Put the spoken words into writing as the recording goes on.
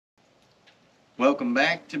Welcome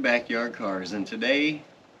back to Backyard Cars, and today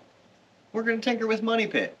we're going to tinker with Money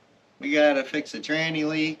Pit. We got to fix a tranny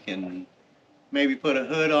leak and maybe put a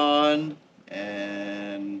hood on,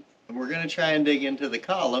 and we're going to try and dig into the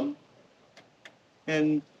column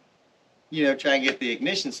and, try and get the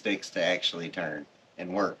ignition sticks to actually turn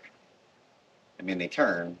and work. I mean, they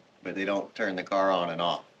turn, but they don't turn the car on and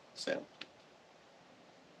off. So,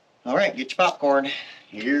 all right, get your popcorn.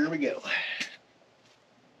 Here we go.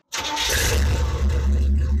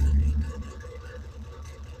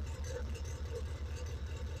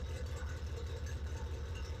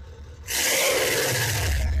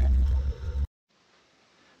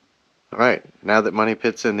 Alright, now that Money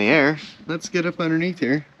Pit's in the air, let's get up underneath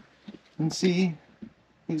here and see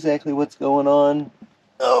exactly what's going on.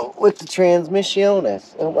 Oh, with the transmission.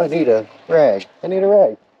 Oh, I need a rag.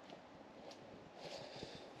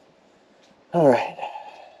 Alright.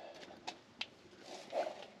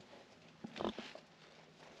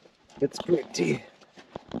 It's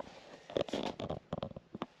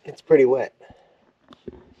pretty wet,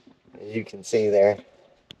 as you can see there.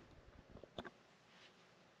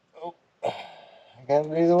 Oh, I gotta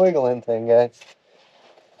do the wiggling thing, guys.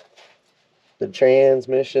 The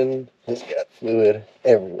transmission has got fluid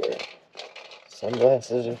everywhere.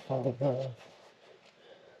 Sunglasses are falling off.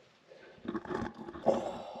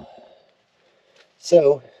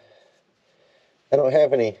 So, I don't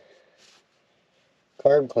have any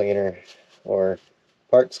carb cleaner or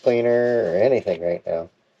parts cleaner or anything right now.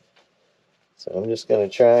 So I'm just going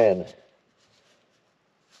to try and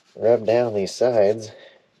rub down these sides,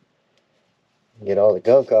 get all the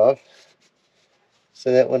gunk off,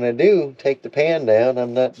 so that when I do take the pan down,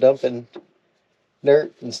 I'm not dumping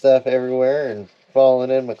dirt and stuff everywhere and falling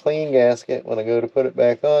in my clean gasket when I go to put it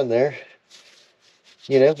back on there.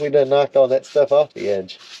 We done knocked all that stuff off the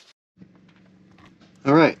edge.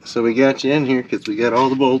 Alright, so we got you in here because we got all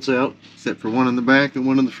the bolts out, except for one in the back and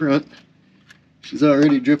one in the front. She's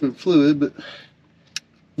already dripping fluid, but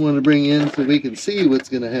I want to bring you in so we can see what's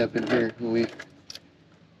going to happen here when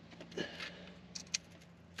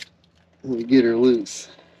we get her loose.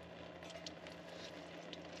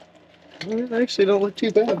 Well, it actually don't look too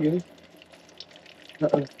bad, guys.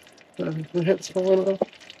 My head's falling off.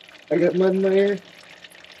 I got mud in my hair.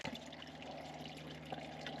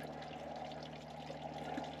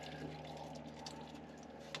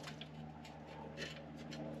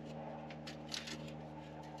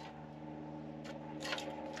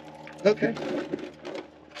 Okay.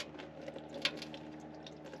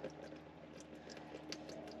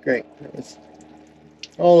 Great. It's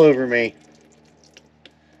all over me.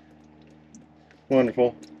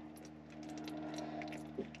 Wonderful.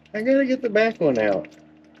 I gotta get the back one out.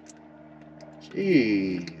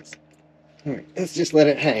 Jeez. Alright, let's just let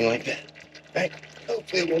it hang like that. Right.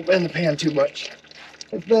 Hopefully it won't bend the pan too much.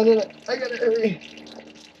 It's bending it. I gotta hurry.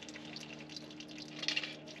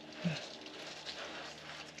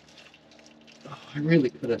 Oh, I really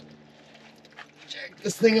could have jacked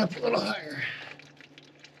this thing up a little higher.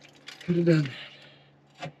 Could have done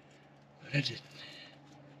that. But I didn't.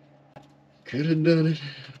 Could have done it,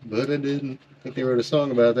 but I didn't. I think they wrote a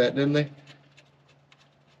song about that, didn't they?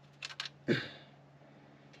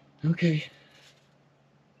 Okay.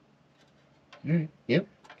 Alright, yep.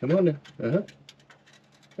 Come on now.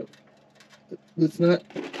 Let's not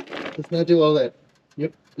do all that.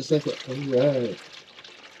 Yep, just like that. Alright.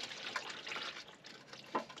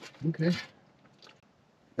 Okay.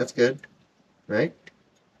 That's good. Right?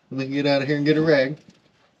 We can get out of here and get a rag.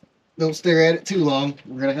 Don't stare at it too long.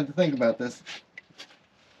 We're gonna have to think about this.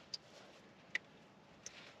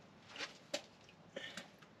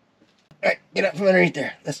 Alright, get up from underneath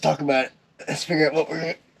there. Let's talk about it. Let's figure out what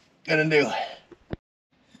we're gonna do.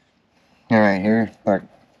 Alright, here's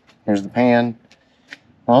the pan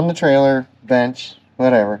on the trailer, bench,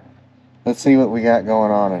 whatever. Let's see what we got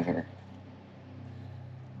going on in here.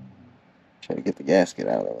 Try to get the gasket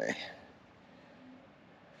out of the way.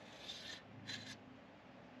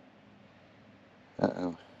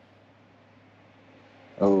 Uh-oh.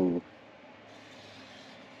 Oh.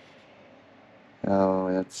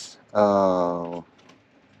 Oh, that's... Oh.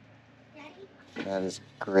 That is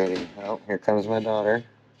gritty. Oh, here comes my daughter.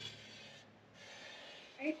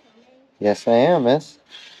 Are you filming? Yes, I am, miss.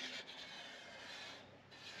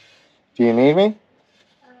 Do you need me?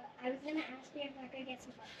 I was gonna ask you if I could get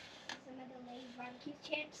some of the Lay's barbecue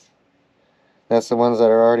chips. That's the ones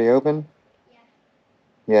that are already open? Yeah.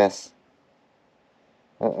 Yes.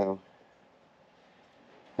 Uh-oh.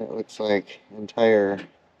 That looks like entire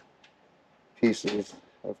pieces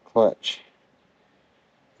of clutch.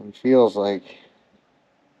 And feels like...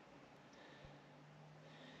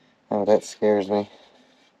 Oh, that scares me.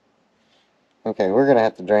 Okay, we're gonna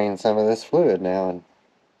have to drain some of this fluid now and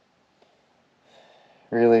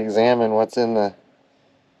really examine what's in the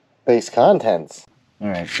base contents.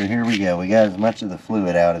 Alright, so here we go. We got as much of the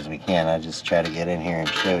fluid out as we can. I just try to get in here and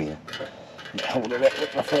show you. Hold it up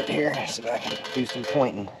with my foot here so I can do some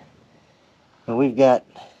pointing. And we've got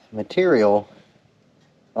material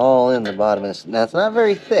all in the bottom of this. Now it's not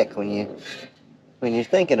very thick when you're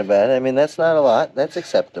thinking about it. I mean, that's not a lot. That's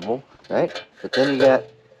acceptable, right? But then you got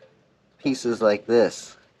pieces like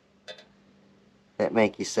this that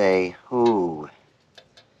make you say, ooh,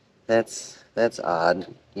 that's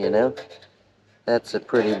odd, you know? That's a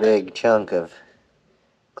pretty big chunk of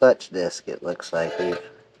clutch disc, it looks like.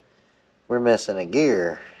 We're missing a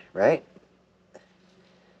gear, right?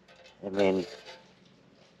 I mean,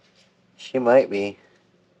 she might be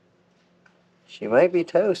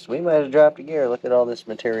toast. We might have dropped a gear. Look at all this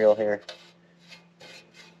material here.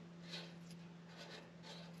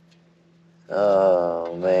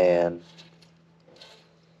 Oh, man.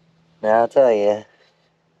 Now, I'll tell you,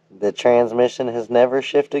 the transmission has never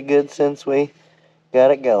shifted good since we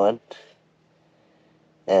got it going.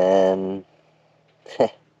 And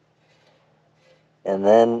and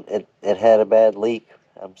then it had a bad leak.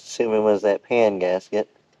 I'm assuming it was that pan gasket.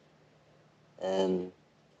 And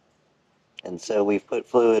so we've put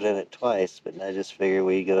fluid in it twice, but I just figured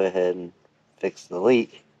we'd go ahead and fix the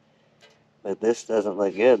leak. But this doesn't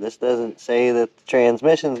look good. This doesn't say that the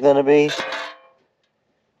transmission's going to be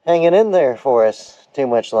hanging in there for us too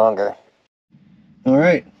much longer.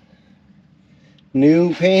 Alright.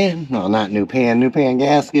 New pan. No, not new pan. New pan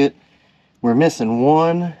gasket. We're missing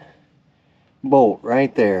one bolt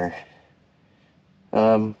right there.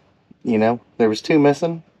 You know, there was two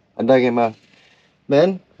missing. I dug in my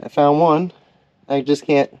bed. I found one. I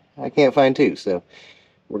can't find two. So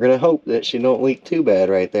we're going to hope that she don't leak too bad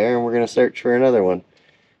right there. And we're going to search for another one.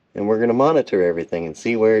 And we're going to monitor everything and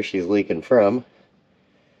see where she's leaking from.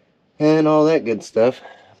 And all that good stuff.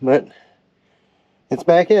 But it's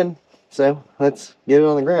back in. So let's get it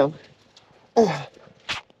on the ground. That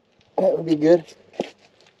would be good.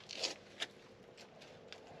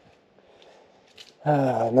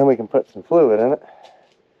 And then we can put some fluid in it.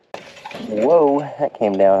 Whoa, that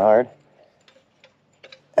came down hard.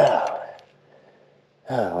 Oh,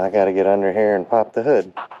 I gotta get under here and pop the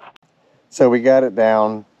hood. So we got it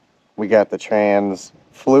down. We got the trans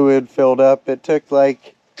fluid filled up. It took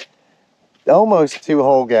like almost 2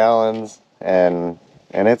 whole gallons, and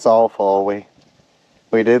it's all full. We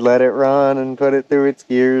did let it run and put it through its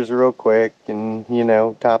gears real quick, and you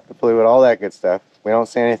know, top the fluid, all that good stuff. We don't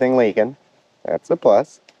see anything leaking. That's a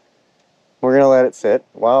plus. We're gonna let it sit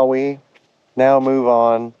while we now move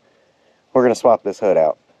on. We're gonna swap this hood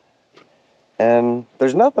out. And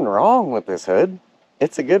there's nothing wrong with this hood.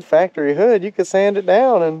 It's a good factory hood. You could sand it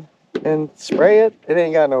down and spray it. It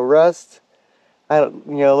ain't got no rust. I don't,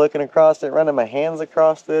 you know, looking across it, running my hands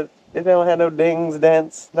across it, it don't have no dings,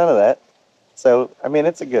 dents, none of that. So, I mean,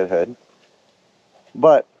 it's a good hood.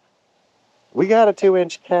 But we got a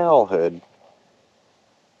 2-inch cowl hood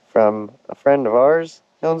from a friend of ours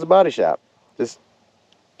who owns a body shop. Just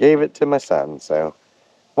gave it to my son, so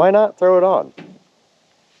why not throw it on?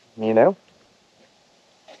 You know?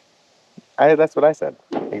 That's what I said.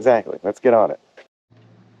 Exactly. Let's get on it.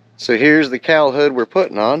 So here's the cowl hood we're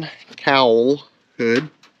putting on. Cowl hood.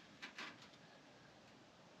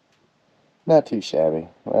 Not too shabby.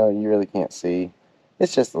 Well, you really can't see.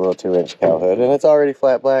 It's just a little 2-inch cowl hood, and it's already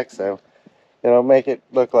flat black, so it'll make it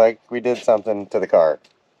look like we did something to the car,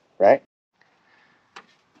 right?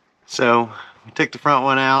 So we took the front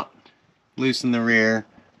one out, loosened the rear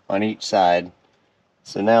on each side.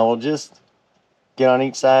 So now we'll just get on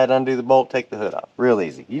each side, undo the bolt, take the hood off. Real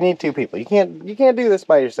easy. You need 2 people. You can't do this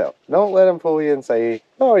by yourself. Don't let them fool you and say,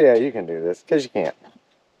 oh yeah, you can do this, because you can't.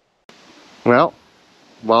 Well,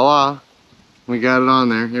 voila. We got it on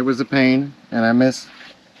there. It was a pain, and I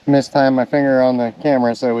mistimed my finger on the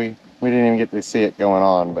camera, so we didn't even get to see it going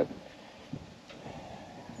on, but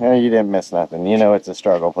you didn't miss nothing. You know it's a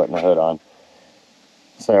struggle putting the hood on.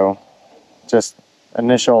 So, just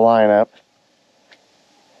initial lineup.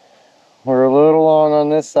 We're a little long on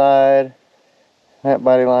this side. That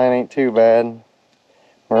body line ain't too bad.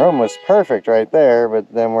 We're almost perfect right there,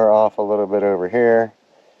 but then we're off a little bit over here.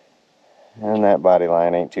 And that body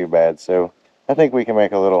line ain't too bad, so I think we can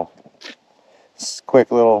make a little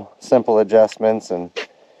quick little simple adjustments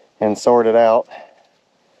and sort it out.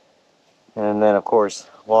 And then of course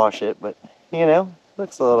wash it, but you know,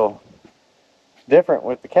 looks a little different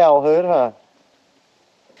with the cowl hood, huh?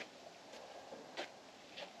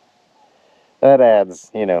 That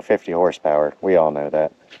adds, you know, 50 horsepower. We all know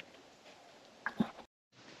that.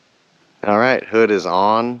 All right, hood is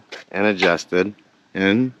on and adjusted,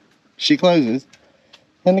 and she closes.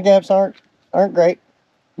 And the gaps aren't great,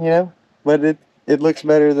 you know, but it looks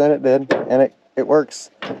better than it did, and it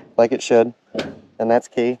works like it should, and that's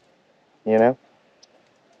key, you know.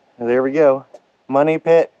 And there we go, money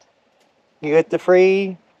pit. You get the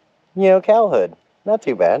free, you know, cowl hood. Not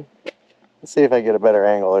too bad. Let's see if I get a better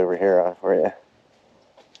angle over here for you.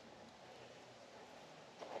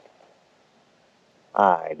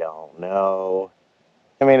 I don't know.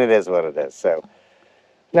 I mean, it is what it is. So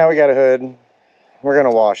now we got a hood. We're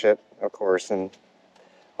gonna wash it, of course, and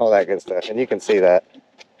all that good stuff. And you can see that.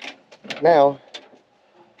 Now,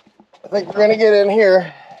 I think we're gonna get in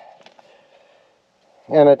here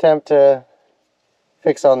and attempt to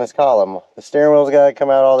fix on this column. The steering wheel's gotta come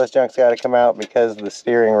out, all this junk's gotta come out because the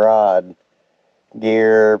steering rod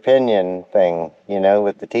gear pinion thing, you know,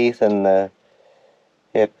 with the teeth and the,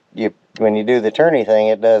 when you do the turny thing,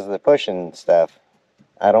 it does the pushing stuff.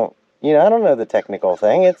 I don't know the technical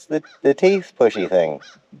thing. It's the teeth pushy thing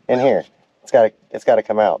in here. It's gotta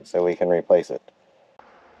come out so we can replace it.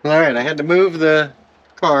 All right, I had to move the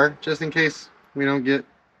car just in case we don't get,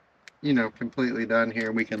 you know, completely done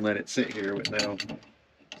here. We can let it sit here with no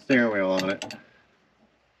steering wheel on it.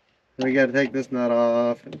 So we got to take this nut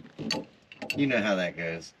off. You know how that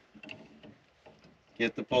goes.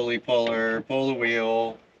 Get the pulley puller, pull the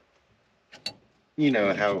wheel. You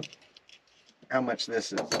know how much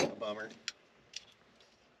this is a bummer.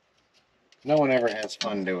 No one ever has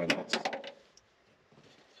fun doing this.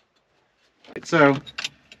 So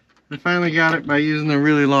I finally got it by using the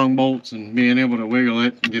really long bolts and being able to wiggle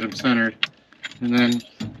it and get them centered, and then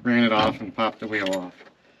ran it off and popped the wheel off.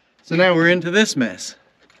 So now we're into this mess.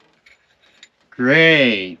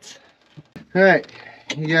 Great. All right,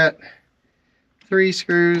 you got 3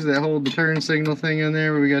 screws that hold the turn signal thing in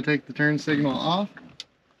there, but we gotta take the turn signal off.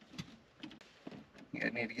 You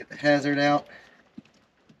need to get the hazard out.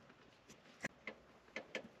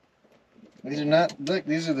 These are not, look,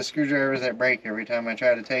 these are the screwdrivers that break every time I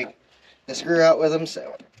try to take the screw out with them,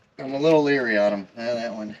 so I'm a little leery on them. Now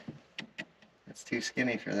that one, that's too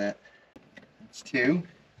skinny for that. That's 2.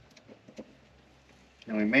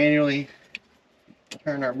 And we manually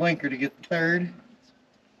turn our blinker to get the 3rd.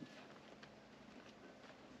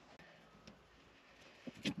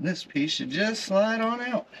 This piece should just slide on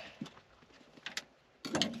out.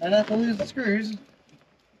 Try not to lose the screws.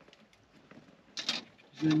 There's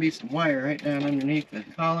going to be some wire right down underneath the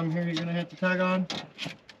column here you're going to have to tug on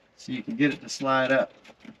so you can get it to slide up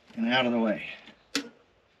and out of the way.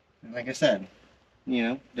 And like I said, you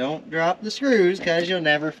know, don't drop the screws because you'll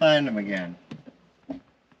never find them again.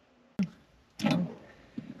 Well,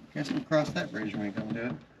 guess we'll cross that bridge when we come to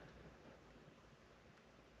it.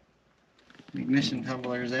 Ignition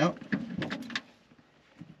tumbler's out.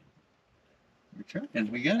 We're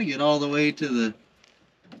trying. We got to get all the way to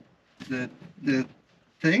the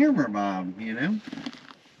thingamabob, you know.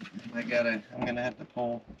 I'm gonna have to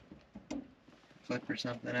pull a clip or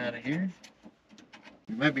something out of here.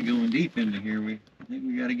 We might be going deep into here. I think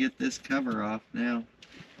we got to get this cover off now,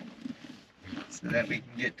 so that we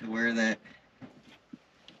can get to where that,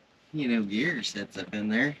 you know, gear sets up in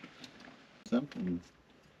there. Something.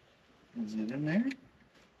 Is it in there?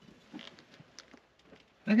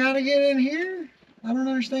 I gotta get in here? I don't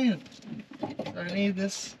understand. I need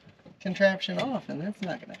this contraption off, and that's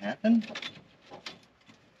not gonna happen.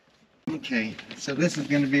 Okay, so this is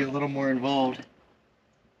gonna be a little more involved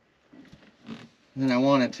than I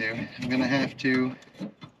wanted to. I'm gonna have to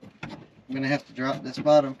drop this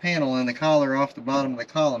bottom panel and the collar off the bottom of the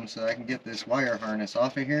column so I can get this wire harness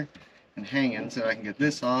off of here and hanging, so I can get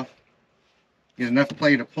this off. Get enough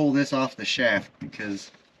play to pull this off the shaft because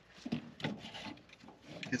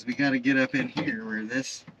we got to get up in here where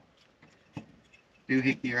this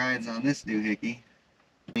doohickey rides on this doohickey.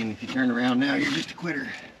 I mean, if you turn around now, you're just a quitter.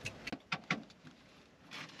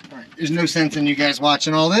 Alright, there's no sense in you guys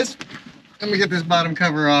watching all this. Let me get this bottom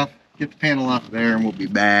cover off, get the panel off there, and we'll be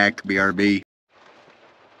back. BRB.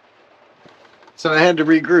 So I had to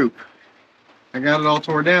regroup. I got it all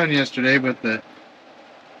tore down yesterday, but the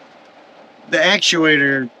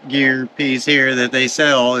actuator gear piece here that they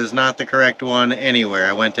sell is not the correct one anywhere.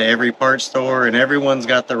 I went to every parts store and everyone's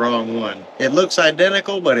got the wrong one. It looks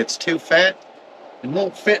identical, but it's too fat. It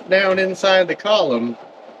won't fit down inside the column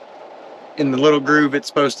in the little groove it's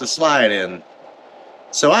supposed to slide in.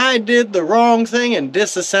 So I did the wrong thing and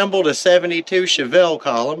disassembled a 72 Chevy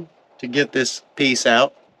column to get this piece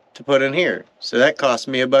out to put in here. So that cost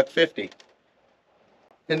me $1.50.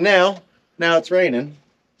 And now it's raining.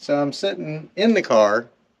 So I'm sitting in the car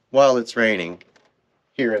while it's raining.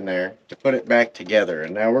 here and there to put it back together.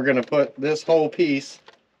 And now we're going to put this whole piece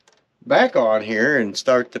back on here and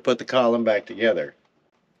start to put the column back together.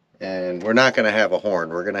 And we're not going to have a horn.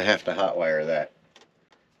 We're going to have to hot wire that.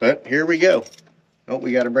 But here we go. Oh,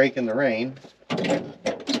 we got a break in the rain.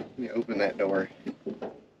 Let me open that door.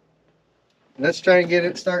 Let's try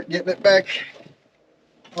and start getting it back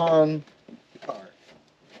on the car.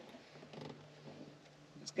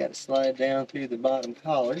 Just got to slide down through the bottom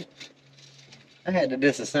collar. I had to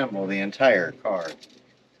disassemble the entire car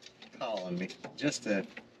column just to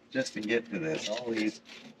get to this. All these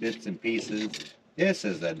bits and pieces. This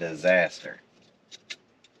is a disaster.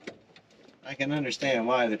 I can understand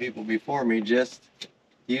why the people before me just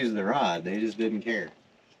used the rod. They just didn't care.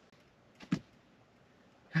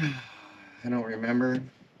 I don't remember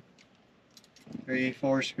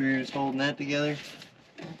 3-4 screws holding that together.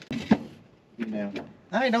 You know,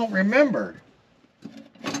 I don't remember.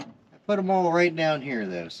 I put them all right down here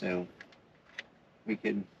though, so we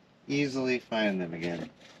could easily find them again.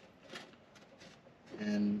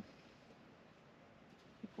 And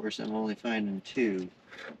of course, I'm only finding 2.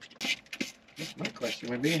 My question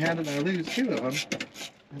would be, how did I lose 2 of them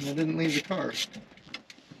and I didn't leave the car?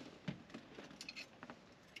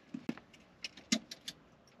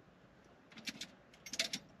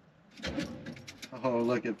 Oh,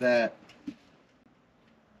 look at that.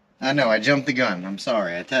 I know, I jumped the gun. I'm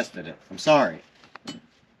sorry. I tested it. I'm sorry.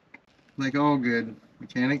 Like all good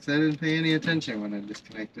mechanics, I didn't pay any attention when I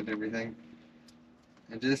disconnected everything.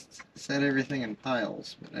 I just set everything in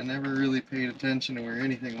piles, but I never really paid attention to where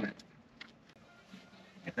anything went.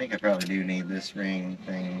 I think I probably do need this ring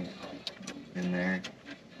thing in there.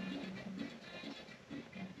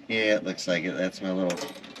 Yeah, it looks like it. That's my little...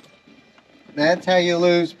 That's how you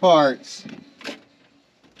lose parts.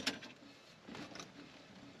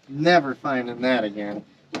 Never finding that again.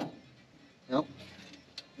 Nope.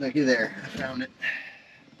 Looky there. I found it.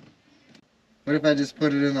 What if I just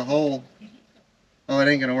put it in the hole? Oh, it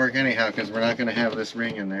ain't going to work anyhow because we're not going to have this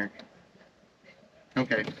ring in there.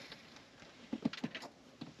 Okay.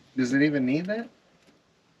 Does it even need that?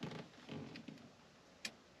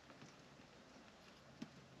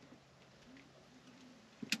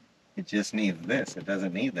 It just needs this. It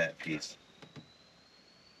doesn't need that piece.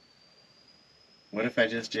 What if I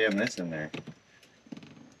just jam this in there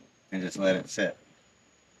and just let it sit?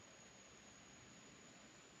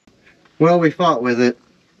 Well, we fought with it,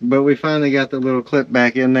 but we finally got the little clip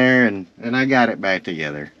back in there and I got it back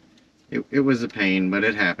together. It was a pain, but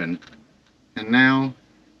it happened. And now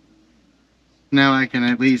I can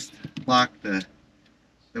at least lock the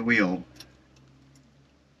wheel,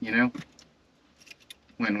 you know,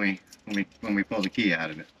 when we pull the key out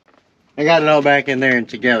of it. I got it all back in there and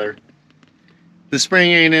together. The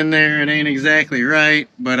spring ain't in there, it ain't exactly right,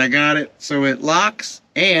 but I got it so it locks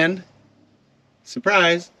and,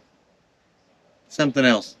 surprise, something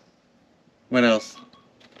else. What else?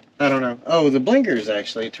 I don't know. Oh, the blinkers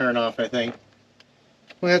actually turn off, I think.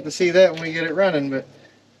 We'll have to see that when we get it running, but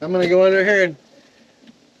I'm going to go under here and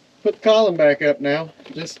put the column back up now.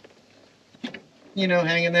 Just, you know,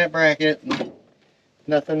 hanging that bracket.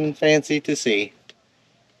 Nothing fancy to see.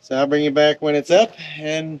 So I'll bring you back when it's up,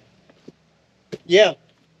 and yeah.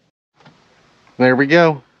 There we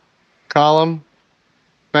go. Column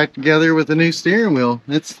back together with the new steering wheel.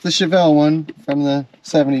 It's the Chevelle one from the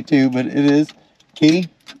 72, but it is key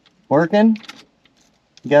working.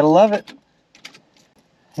 You gotta love it.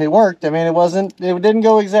 It worked. I mean, it didn't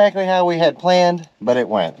go exactly how we had planned, but it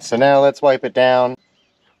went. So now let's wipe it down.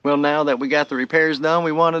 Well, now that we got the repairs done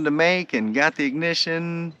we wanted to make and got the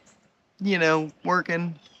ignition, you know,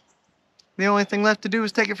 working, the only thing left to do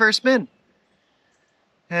is take it for a spin.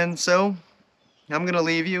 And so I'm gonna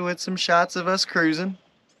leave you with some shots of us cruising.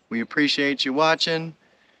 We appreciate you watching.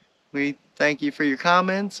 We thank you for your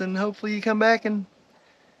comments, and hopefully you come back and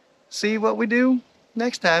see what we do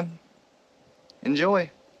next time. Enjoy.